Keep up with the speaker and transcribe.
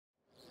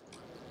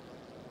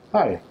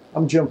Hi,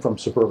 I'm Jim from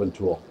Suburban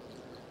Tool.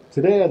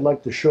 Today I'd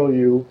like to show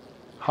you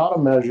how to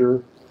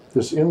measure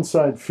this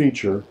inside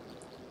feature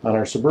on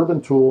our Suburban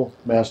Tool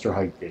Master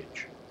Height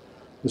gauge.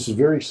 This is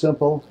very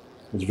simple,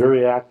 it's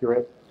very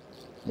accurate,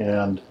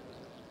 and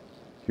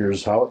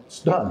here's how it's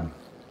done.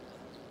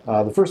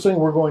 The first thing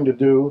we're going to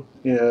do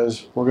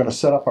is we're going to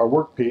set up our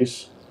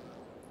workpiece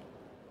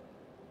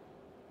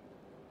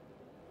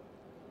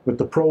with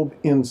the probe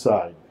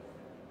inside.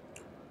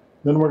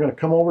 Then we're going to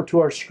come over to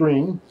our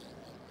screen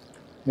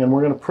and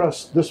we're going to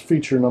press this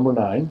feature number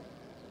 9.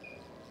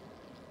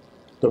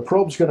 The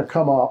probe's going to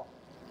come up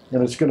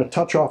and it's going to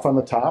touch off on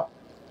the top.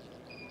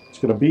 It's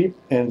going to beep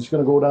and it's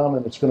going to go down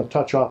and it's going to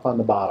touch off on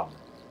the bottom.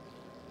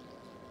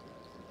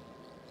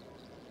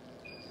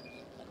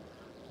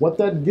 What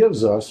that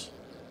gives us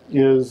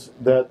is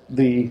that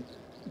the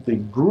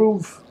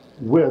groove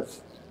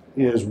width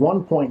is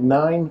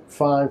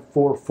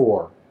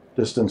 1.9544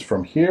 distance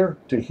from here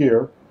to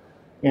here,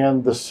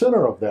 and the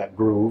center of that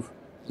groove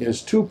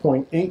is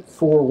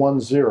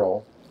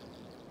 2.8410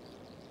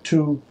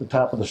 to the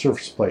top of the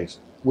surface plate,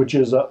 which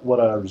is what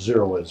our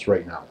 0 is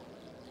right now.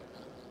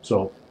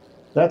 So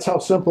that's how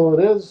simple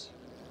it is.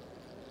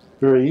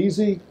 Very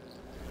easy.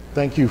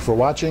 Thank you for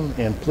watching,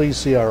 and please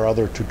see our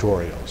other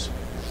tutorials.